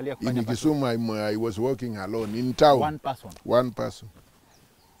unaenda kuangalia kufanya patrol. In Kisumu I was working alone in town. One person.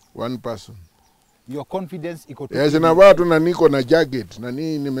 Your confidence iko tu. Yes, na watu na niko na jacket na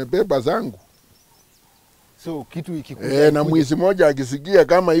nimebeba zangu. So kitu ikikuja na mwezi moja akisikia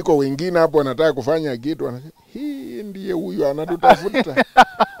kama iko wengine hapo anataka kufanya kitu anasema hii ndiye huyu anatutafuta.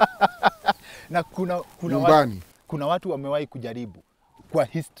 Na kuna watu wamewahi kujaribu kwa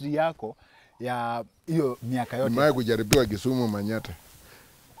history yako ya hiyo miaka yote. Nimewahi kujaribiwa Kisumu Manyata.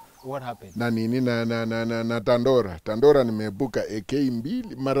 What happened? Na nini na Tandora. Tandora nimeepuka AK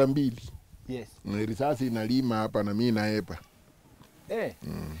mara 2. Yes. Risasi inalima hapa na mimi naepa.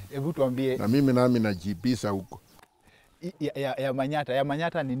 Hebu tuambie. Na mimi nami najipisa huko. Ya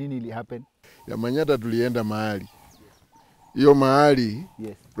Manyata ni nini ili happen? Ya Manyata tulienda mahali. Hiyo mahali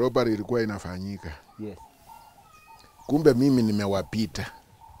robbery ilikuwa inafanyika. Yes. Kumbe mimi nimewapita.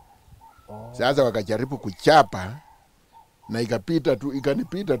 Sasa wakajaribu kuchapa na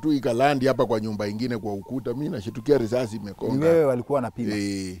ikanipita tu ikalandi hapa kwa nyumba ingine kwa ukuta. Mimi nashitukia risasi imekonga. Ni wewe walikuwa wanapima.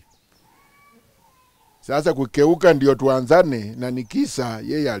 Sasa kukeuka ndio tuanzane na nikisa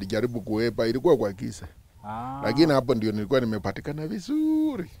yeye alijaribu kuepa, ilikuwa kwa kisa. Lakini hapo ndio nilikuwa nimepatikana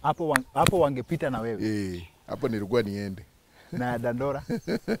vizuri. Hapo wangepita na wewe. Hapo nilikuwa niende. Na Dandora?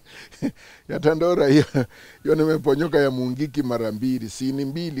 Ya Tandora hiyo nimeponyoka ya Mungiki mara 2, sini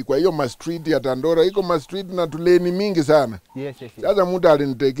 2. Kwa hiyo street ya Tandora iko street na tuleni mingi sana. Yes. Sasa muda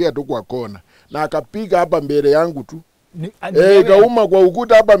alinitekea tu kwa kona na akapiga hapa mbele yangu tu. Kauma kwa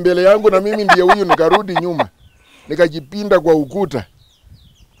ukuta hapa mbele yangu na mimi ndiye huyu nikarudi nyuma. Nikajipinda kwa ukuta.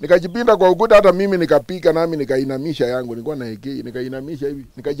 Hata mimi nikapika nami nikainamisha yangu. Nilikuwa na hekei, nikainamisha hivi.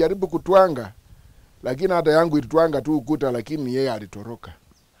 Nikajaribu kutwanga. Lakini hata yangu ilitwanga tu ukuta, lakini yeye alitoroka.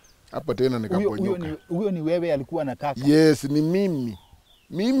 Hapa tena nikaponyoka. Huyo ni wewe alikuwa anataka? Yes, ni mimi.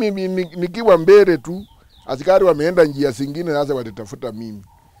 Mimi nikiwa mbele tu, askari wameenda njia zingine sasa walitafuta mimi.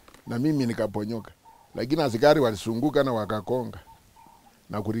 Na mimi nikaponyoka. Lakini askari walisunguka na wakakonga.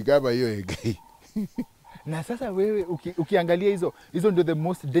 Na kurikaba hiyo hekei. Na sasa wewe ukiangalia hizo ndio the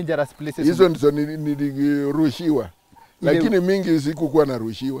most dangerous places. Hizo ndizo nilirushiwa. Lakini mingi sikukuwa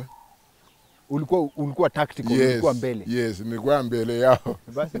narushiwa. Ulikuwa tactical, yes, ulikuwa mbele. Yes, nilikuwa mbele yao.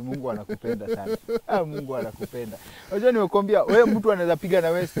 Basi Mungu anakupenda sana. Mungu anakupenda. Unajua nimekwambia wewe mtu anaweza piga na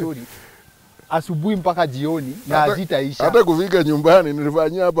wewe story asubuhi mpaka jioni na hazitaisha. Hata kufika nyumbani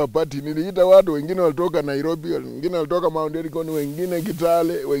nilifanyia hapa party, niliita watu wengine walitoka Nairobi, wengine walitoka Mount Elgon, wengine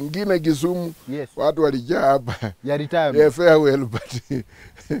Kitale, wengine Kisumu. Yes. Watu walijaa hapa. Ya retirement. Yeah, farewell party.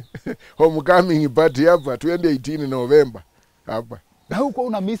 Homecoming party hapa 2018 November hapa. Hauko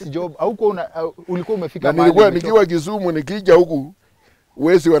una miss job, ulikuwa umefika mahali. Nilikuwa nikiwa Kisumu nikija huku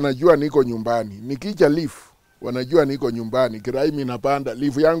wezi wanajua niko nyumbani. Nikija leave wanajua niko nyumbani. Kiraimi inapanda,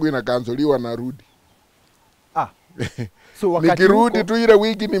 leave yangu inakansoliwa narudi. So wakati nikirudi tu ile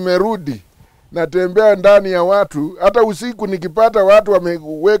wiki nimerudi. Natembea ndani ya watu, hata usiku nikipata watu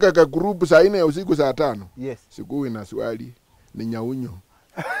wameweka ka group saa 4 ya usiku saa 5. Yes. Siku ina swali ni nyaunyo.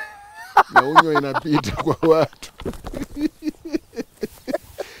 Nyaunyo inapita kwa watu.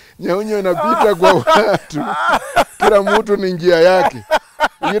 Nyaunyo inapita kwa watu. Kila mtu ni njia yake.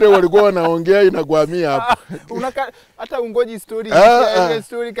 Ile walikuwa wanaongea inakwamia hapo. Hata ungoji story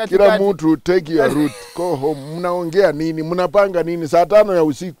katikati. Kila mtu take your route. Go home. Mnaongea nini? Mnapanga nini? Saa 5 ya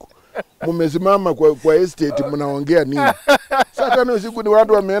usiku. Mumesimama kwa estate mnaongea nini? Saa 5 ya usiku ni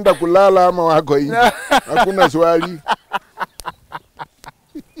watu wameenda kulala ama wako nje. Hakuna swali.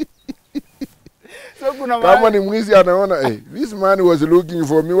 So kama ni mwizi anaona this man was looking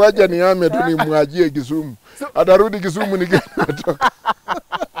for me, wacha niame tu nimwajie Kisumu. Atarudi Kisumu nikitoka.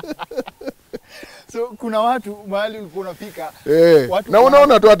 So kuna watu mahali ulikuwa unafika watu na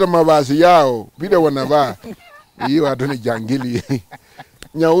unaona tu hata mavazi yao vile wanavaa. Hiyo watu ni jangili.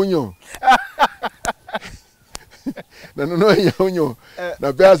 Nyaunyo. Na nunua nyaunyo.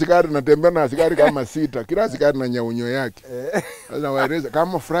 Na pia askari natembea na askari kama 6. Kila askari na nyaunyo yake. Sasa waeleza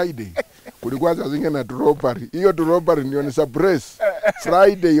kama Friday kulikuwa zingine na robbery. Hiyo robbery ndio ni suppress.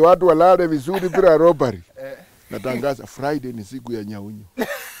 Friday watu walale vizuri bila robbery. Natangaza Friday ni siku ya nyaunyo.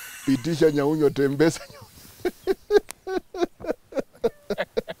 Pitisha nyaunyo, tembeza nyaunyo.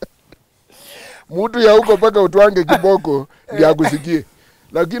 Mtu ya huko paka utwange kiboko ndio akusikie.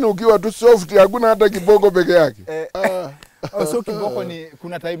 Lakini ukiwa tu soft hakuna hata kiboko peke yake. So kiboko ni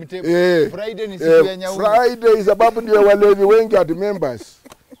kuna timetable. Friday ni siku ya nyaunyo. Friday sababu ndio walevi wengi at members.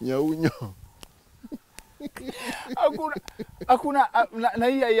 Nyaunyo. Hakuna na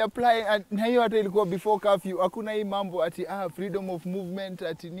hii I apply na hiyo hata ilikuwa before curfew. Hakuna hii mambo ati freedom of movement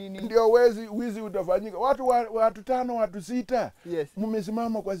ati nini. Ndio wizi utafanyika. Watu 5 watu 6. Yes.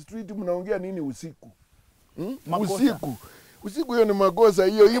 Mmesimama kwa street mnaongea nini usiku? Usiku hiyo ni makosa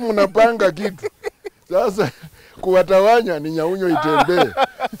hiyo. Hii mnapanga kitu. Sasa kuwatawanya ni nyaunyo itembee.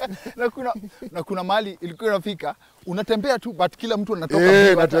 na kuna mahali ilikuwa inafika unatembea tu but kila mtu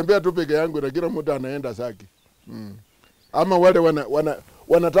anatoka. Natembea tu peke yangu na kila mtu anaenda zake. Ama wale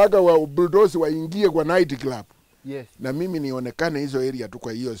wanataka wa bulldoze waingie kwa night club. Yes. Na mimi nionekane hizo area tu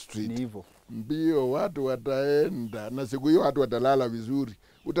kwa hiyo street. Ni hivyo. Mbio watu wataenda na siku hiyo watu watalala vizuri.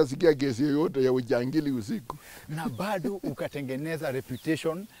 Utasikia kesi yoyote ya ujangili usiku. Na bado ukatengeneza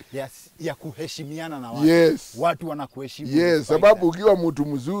reputation ya kuheshimiana na watu. Yes. Watu wanakuheshimu. Yes, sababu ukiwa mtu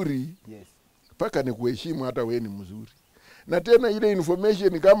mzuri, paka ni kuheshimu hata wewe ni mzuri. Na tena ile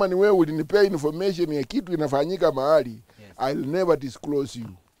information kama ni wewe ulinipea information ya kitu inafanyika mahali, I'll never disclose you.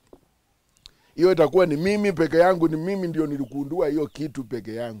 Hiyo itakuwa ni mimi peke yangu, ni mimi ndio nilikundua hiyo kitu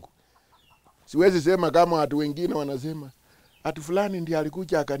peke yangu. Siwezi sema kama watu wengine wanasema ati fulani ndiye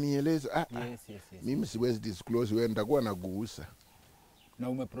alikuja akanieleza. Yes. Mimi siwezi disclose wewe, nitakuwa nakuusa. Na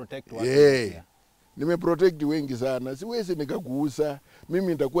umeprotect watu. Nimeprotect wengi sana. Siwezi nikakuusa. Mimi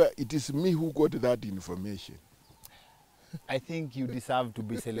nitakuwa it is me who got that information. I think you deserve to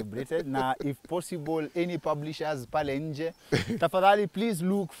be celebrated. Na if possible any publishers pale nje, tafadhali please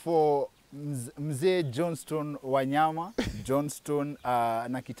look for mzee Johnstone Wanyama, Johnstone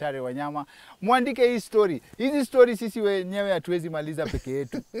na Kitare Wanyama. Muandike hii story. Hizi story sisi wenyewe hatuwezi maliza peke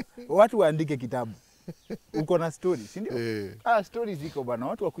yetu. Watu waandike kitabu. Uko na story, si ndio? Stories ziko bwana,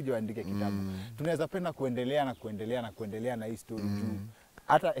 watu wakuja waandike kitabu. Tunaweza penda kuendelea na hii story juu.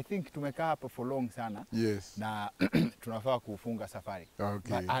 Hata I think tumekaa hapa for long sana. Yes. Na tunafaa kufunga safari.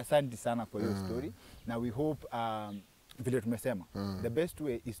 Okay. But asante sana kwa hiyo story. Na we hope vile tumesema, the best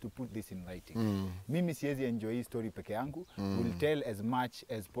way is to put this in writing. Mimi siwezi enjoy hii story peke yangu. We'll tell as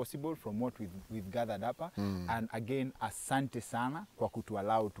much as possible from what we've gathered hapa. And again, asante sana kwa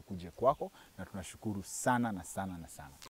kutuallow tukuje kwako, na tunashukuru sana na sana na sana.